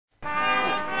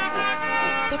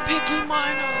The picky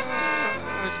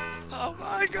miners! Oh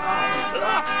my god!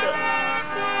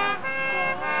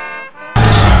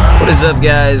 What is up,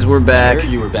 guys? We're back. I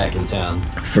heard you were back in town.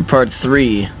 For part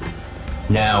 3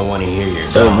 Now I want to hear your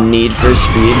of song. Need for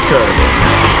Speed Carbon.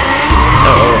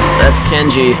 Uh-oh, that's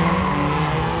Kenji.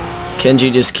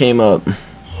 Kenji just came up.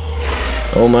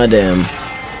 Oh my damn.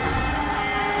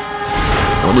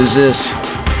 What is this?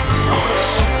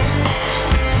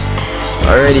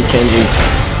 Alrighty, Kenji.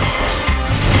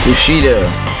 Bushido.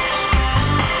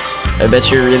 I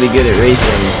bet you're really good at racing,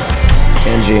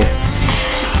 Kenji.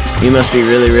 You must be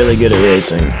really, really good at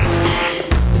racing.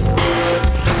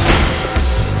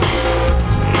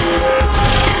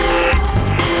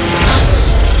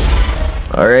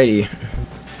 Alrighty.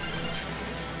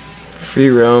 Free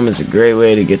roam is a great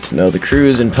way to get to know the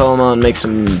crews in Pelham and make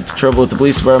some trouble with the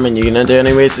police department. You can enter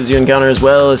any races you encounter, as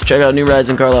well as check out new rides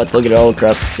and car lots located all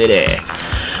across the city.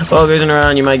 While cruising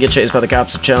around, you might get chased by the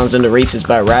cops or challenged into races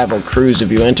by rival crews if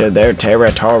you enter their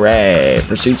territory.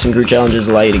 Pursuits and crew challenges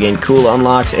allow you to gain cool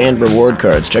unlocks and reward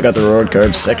cards. Check out the reward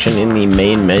cards section in the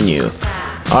main menu.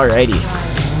 Alrighty.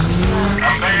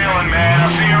 I'm bailing, man.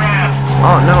 I'll see you around.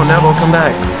 Oh no, Neville, come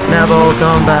back. Neville,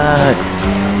 come back.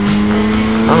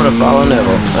 I'm gonna follow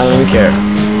Neville. I don't even care.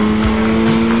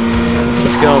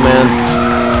 Let's go, man.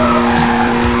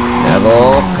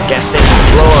 Neville. Gas station,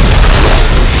 blow up.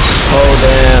 Oh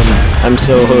damn, I'm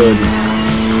so hood.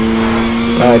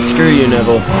 Alright, screw you,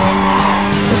 Neville.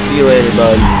 I'll see you later,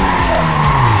 bud.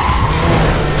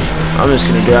 I'm just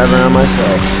gonna drive around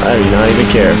myself. I do not even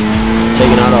care.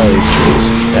 Taking out all these trees.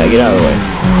 Yeah, get out of the way.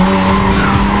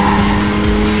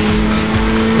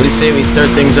 What do you say we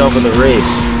start things off with a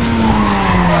race?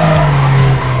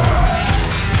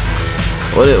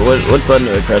 What button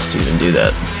do I press to even do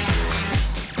that?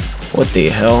 What the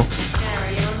hell?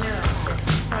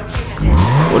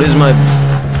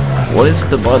 What is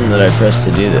the button that I press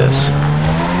to do this?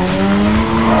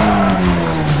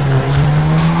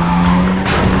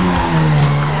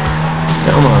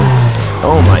 Come on.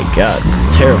 Oh my god.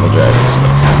 Terrible driving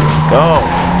skills. Go!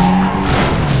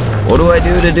 What do I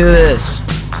do to do this?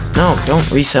 No, don't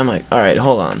reset my... Alright,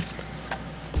 hold on.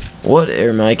 What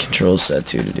are my controls set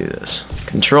to do this?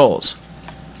 Controls.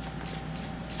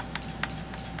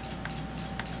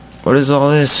 What is all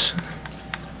this?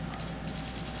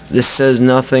 This says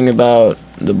nothing about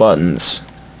the buttons.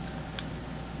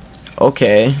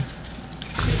 Okay.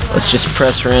 Let's just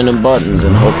press random buttons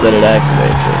and hope that it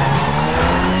activates it.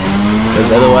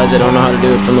 Because otherwise I don't know how to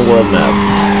do it from the world map.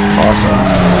 Awesome.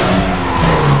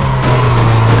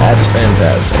 That's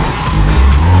fantastic.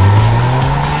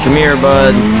 Come here,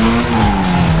 bud.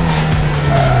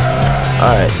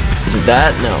 Alright. Is it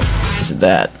that? No. Is it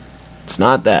that? It's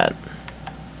not that.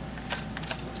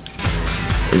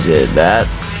 Is it that?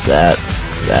 That.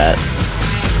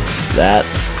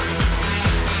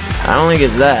 I don't think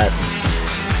it's that.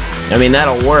 I mean,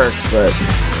 that'll work, but...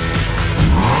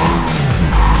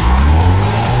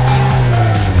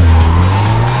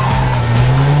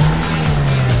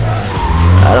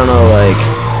 I don't know, like...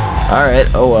 Alright,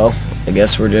 oh well. I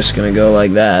guess we're just gonna go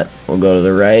like that. We'll go to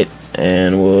the right,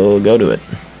 and we'll go to it.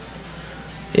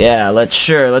 Yeah, let's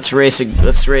race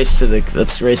against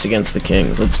the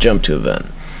Kings. Let's jump to event.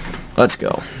 Let's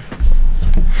go.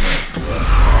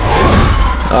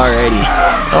 Alrighty.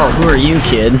 Oh, who are you,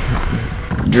 kid?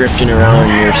 Drifting around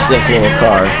in your sick little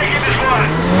car.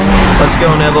 Let's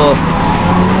go, Neville.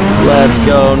 Let's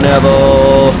go,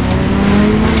 Neville.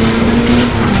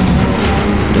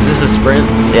 Is this a sprint?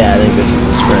 Yeah, I think this is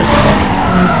a sprint.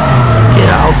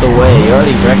 Get out the way. You're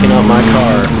already wrecking up my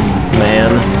car,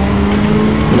 man.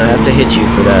 And I have to hit you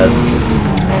for that.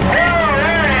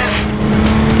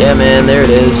 Yeah, man, there it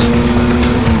is.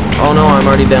 Oh no, I'm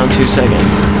already down 2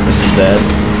 seconds. This is bad.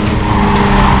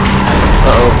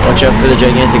 Uh-oh, watch out for the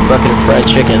gigantic bucket of fried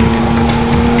chicken.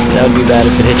 That would be bad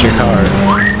if it hit your car.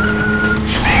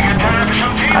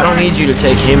 I don't need you to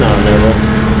take him out, Neville.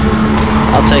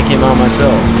 I'll take him out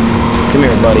myself. Come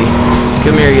here, buddy.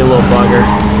 Come here, you little bugger.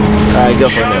 Alright,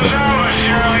 go for it, Neville.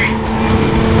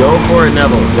 Go for it,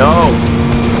 Neville. Go!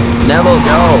 Neville,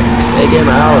 go! Take him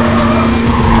out.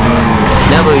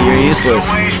 Neville, you're useless.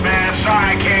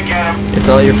 It's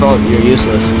all your fault. You're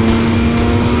useless.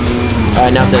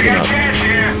 Alright, now take him out.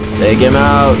 Take him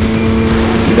out.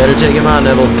 You better take him out,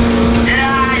 Neville.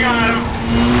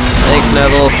 Thanks,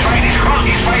 Neville.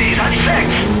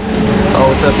 Oh,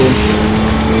 what's up, dude?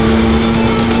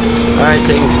 Alright,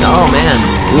 take him. Oh, man.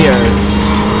 We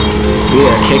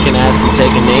are kicking ass and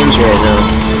taking names right now.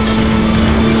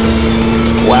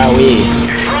 Wowee.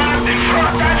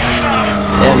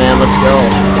 Yeah, man, let's go.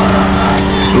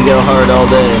 We go hard all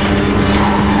day.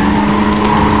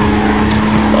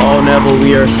 Neville,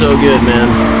 we are so good, man.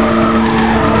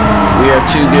 We are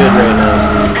too good right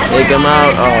now. Take him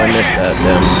out. Oh, I missed that,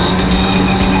 damn.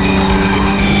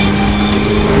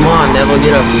 Come on, Neville,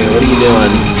 get up here. What are you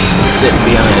doing? Sitting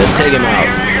behind us. Take him out.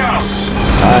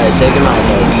 Alright, take him out,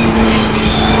 bud.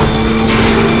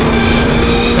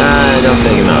 Nah, don't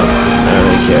take him out. I don't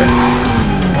really care.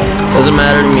 Doesn't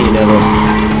matter to me, Neville.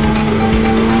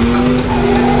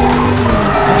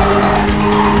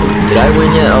 Did I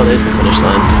win yet? Oh, there's the finish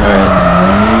line. Alright.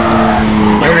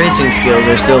 My racing skills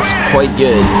are still quite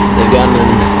good. They've gotten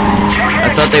them. I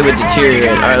thought they would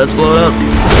deteriorate. Alright, let's blow it up.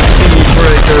 Speed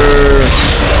breaker.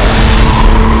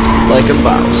 Like a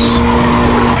boss.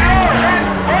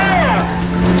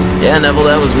 Yeah, Neville,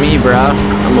 that was me, brah.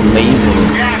 I'm amazing.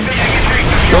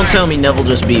 Don't tell me Neville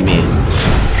just beat me.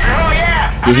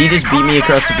 Did he just beat me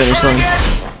across the finish line?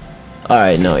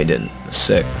 Alright, no he didn't.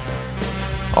 Sick.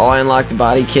 Oh, I unlocked the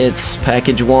body kits.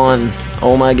 Package 1.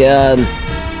 Oh my god.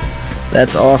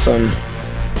 That's awesome.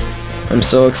 I'm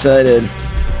so excited.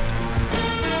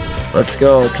 Let's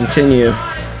go. Continue.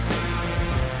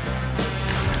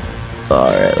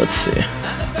 Alright, let's see.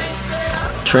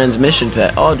 Transmission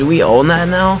pack. Oh, do we own that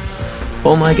now?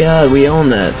 Oh my god, we own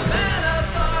that.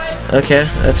 Okay,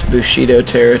 that's Bushido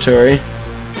territory.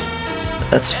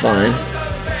 That's fine.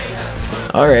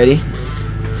 Alrighty.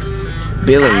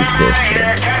 Billings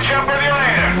District.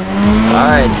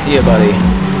 Alright, see ya, buddy.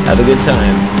 Have a good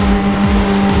time.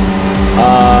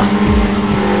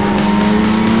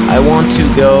 I want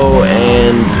to go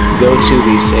to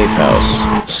the safe house.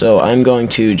 So I'm going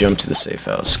to jump to the safe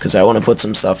house because I want to put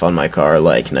some stuff on my car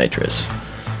like nitrous.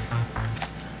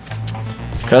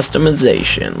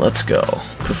 Customization. Let's go.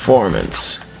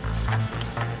 Performance.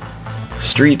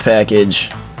 Street package.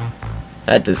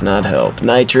 That does not help.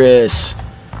 Nitrous.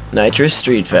 Nitrous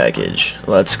street package.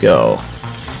 Let's go.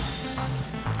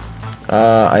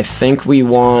 I think we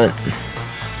want...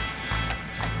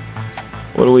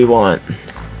 What do we want?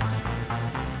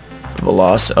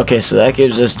 Velocity. Okay, so that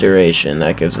gives us duration.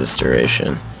 That gives us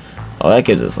duration. Oh, that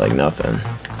gives us like nothing.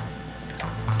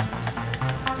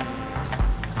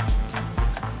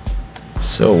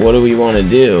 So what do we want to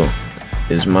do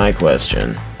is my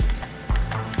question.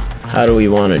 How do we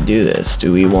want to do this?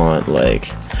 Do we want like...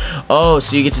 Oh,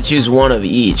 so you get to choose one of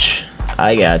each.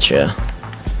 I gotcha.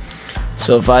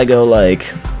 So if I go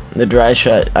like the dry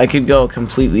shot, I could go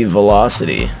completely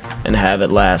velocity and have it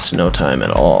last no time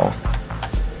at all.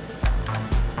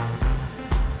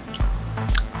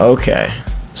 Okay,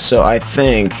 so I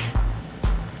think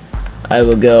I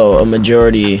will go a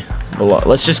majority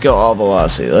let's just go all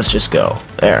velocity. Let's just go.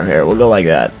 Here, we'll go like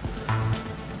that.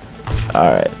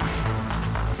 Alright.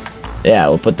 Yeah,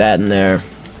 we'll put that in there.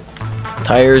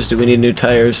 Tires, do we need new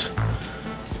tires?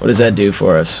 What does that do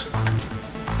for us?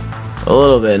 A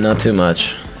little bit, not too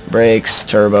much. Brakes,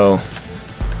 turbo.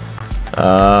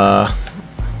 How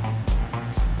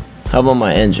about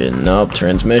my engine? Nope,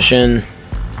 transmission.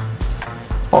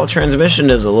 Oh, transmission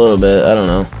does a little bit, I don't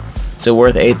know. Is it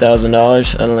worth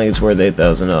 $8,000? I don't think it's worth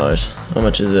 $8,000. How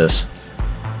much is this?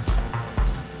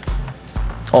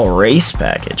 Oh, race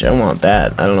package. I want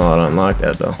that. I don't know how to unlock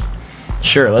that though.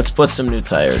 Sure, let's put some new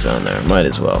tires on there. Might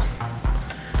as well.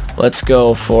 Let's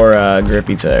go for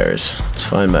grippy tires. It's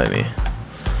fine by me.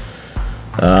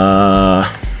 How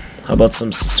about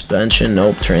some suspension?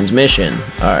 Nope. Transmission.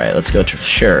 Alright, let's go to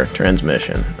sure,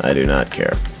 transmission. I do not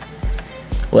care.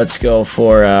 Let's go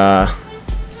for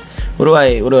what do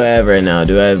I have right now?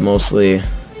 Do I have mostly...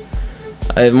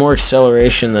 I have more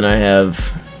acceleration than I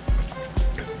have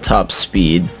top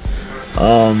speed.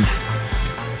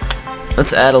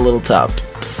 Let's add a little top.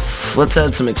 Let's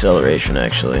add some acceleration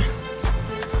actually.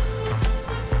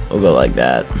 We'll go like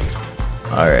that.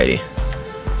 Alrighty.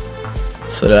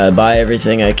 So did I buy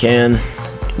everything I can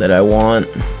that I want?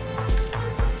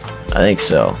 I think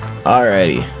so.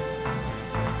 Alrighty.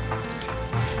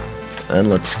 Then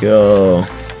let's go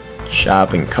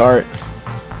shopping cart.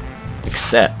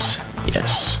 Accept.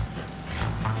 Yes.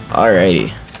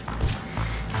 Alrighty.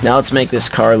 Now let's make this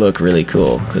car look really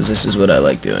cool, because this is what I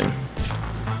like doing.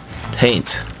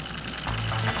 Paint.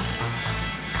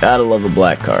 Gotta love a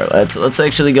black car. Let's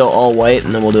actually go all white,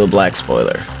 and then we'll do a black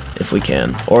spoiler, if we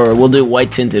can. Or we'll do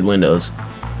white tinted windows.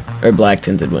 Or black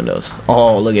tinted windows.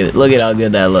 Oh, look at it. Look at how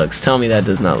good that looks. Tell me that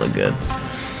does not look good.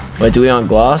 Wait, do we want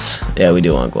gloss? Yeah, we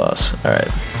do want gloss.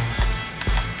 Alright.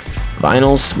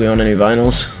 Vinyls? Do we want any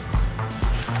vinyls?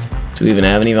 Do we even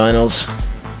have any vinyls?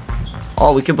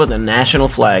 Oh, we could put the national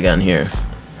flag on here.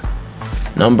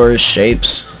 Numbers,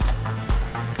 shapes.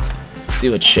 Let's see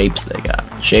what shapes they got.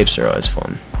 Shapes are always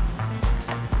fun.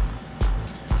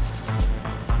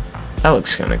 That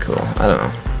looks kind of cool. I don't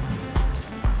know.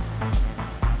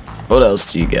 What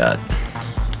else do you got?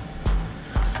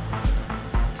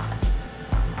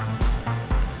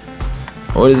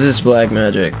 What is this black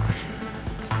magic?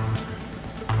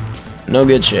 No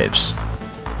good shapes.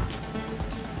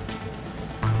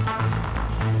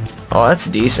 Oh, that's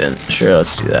decent. Sure,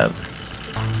 let's do that.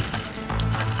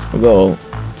 We'll go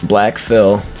black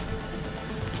fill,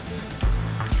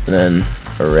 and then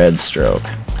a red stroke.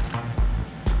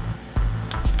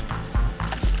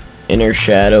 Inner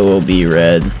shadow will be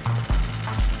red.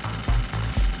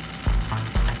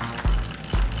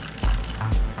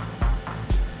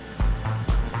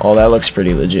 Oh, that looks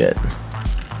pretty legit.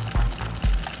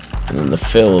 And then the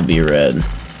fill will be red.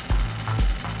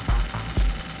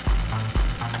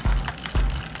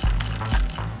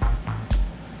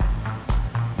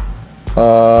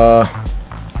 I'll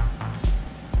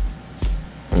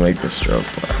make the stroke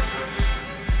black.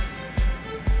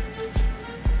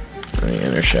 And the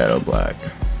inner shadow black.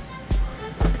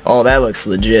 Oh, that looks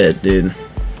legit, dude.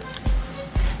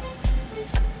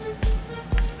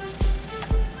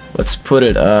 Let's put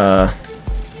it, where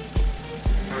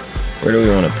do we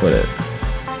want to put it?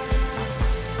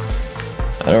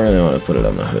 I don't really want to put it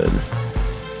on the hood.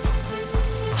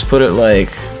 Let's put it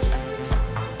like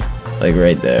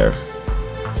right there.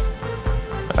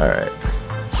 Alright.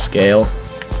 Scale.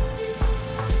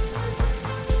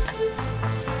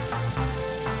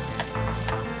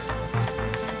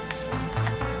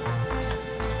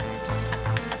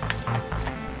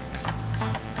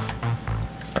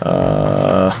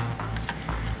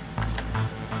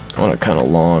 I want it kind of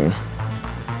long.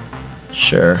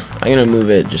 Sure. I'm gonna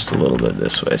move it just a little bit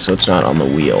this way so it's not on the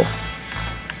wheel.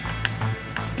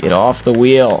 Get off the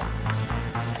wheel.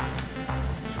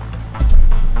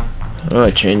 How do I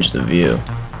change the view?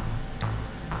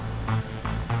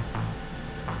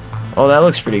 Oh, that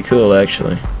looks pretty cool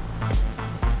actually.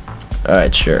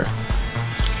 Alright, sure.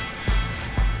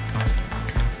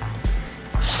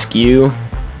 Skew.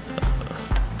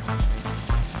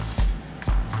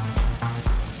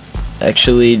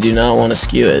 Actually, do not want to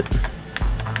skew it.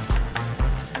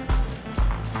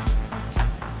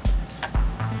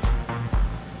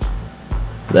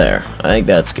 There. I think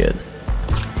that's good.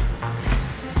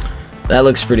 That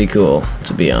looks pretty cool,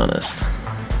 to be honest.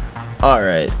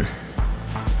 Alright.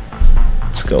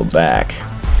 Let's go back.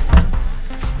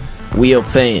 Wheel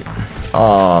paint.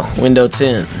 Aw, window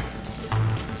tint.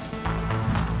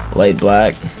 Light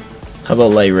black. How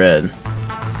about light red?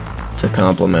 To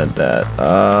complement that.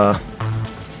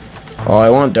 Oh,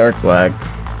 I want dark black.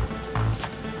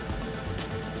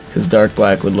 Because dark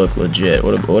black would look legit.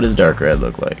 What does dark red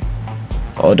look like?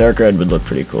 Oh, dark red would look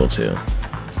pretty cool too.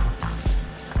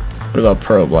 What about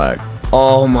pearl black?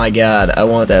 Oh my god, I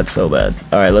want that so bad.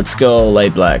 Alright, let's go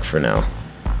light black for now.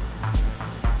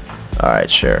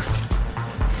 Alright, sure.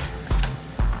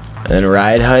 And then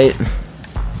ride height.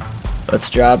 Let's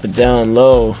drop it down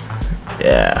low.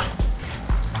 Yeah.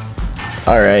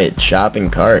 Alright, shopping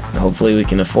cart. Hopefully we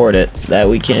can afford it. That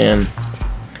we can.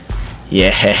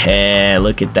 Yeah,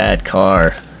 look at that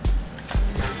car.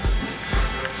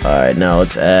 Alright, now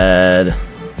let's add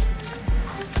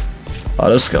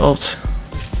auto sculpt.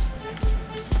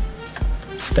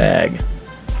 Stag.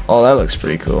 Oh, that looks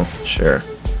pretty cool. Sure.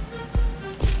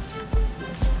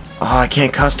 Oh, I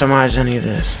can't customize any of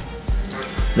this.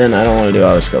 Then I don't want to do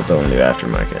auto sculpt, I want to do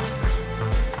aftermarket.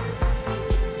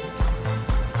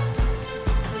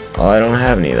 Oh, I don't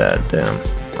have any of that, damn.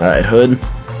 Alright, hood.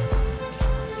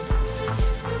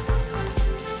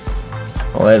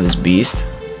 All I have is beast.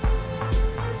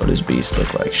 What does beast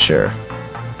look like? Sure.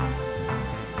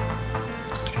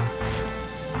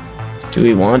 Do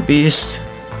we want beast?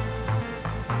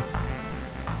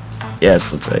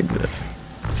 Yes, let's exit.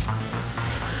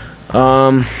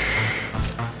 I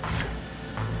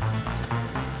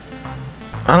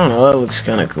don't know, that looks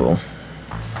kinda cool.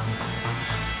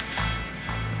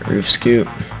 Roof scoop.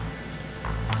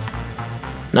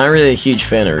 Not really a huge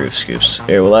fan of roof scoops.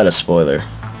 Here, we'll add a spoiler.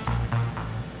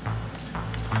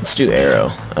 Let's do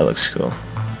arrow. That looks cool.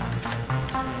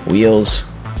 Wheels.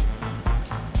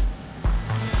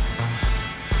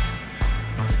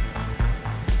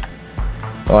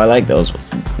 Oh, I like those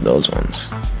ones.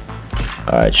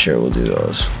 Alright, sure, we'll do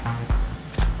those.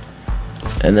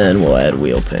 And then we'll add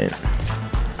wheel paint.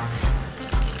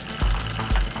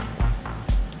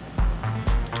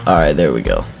 Alright, there we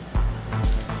go.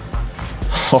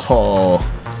 Oh,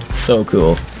 so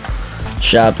cool.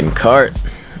 Shopping cart.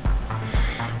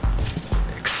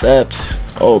 Accept.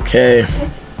 Okay.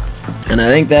 And I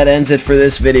think that ends it for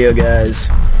this video, guys.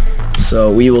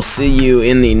 So we will see you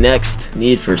in the next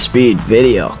Need for Speed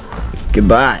video.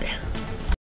 Goodbye.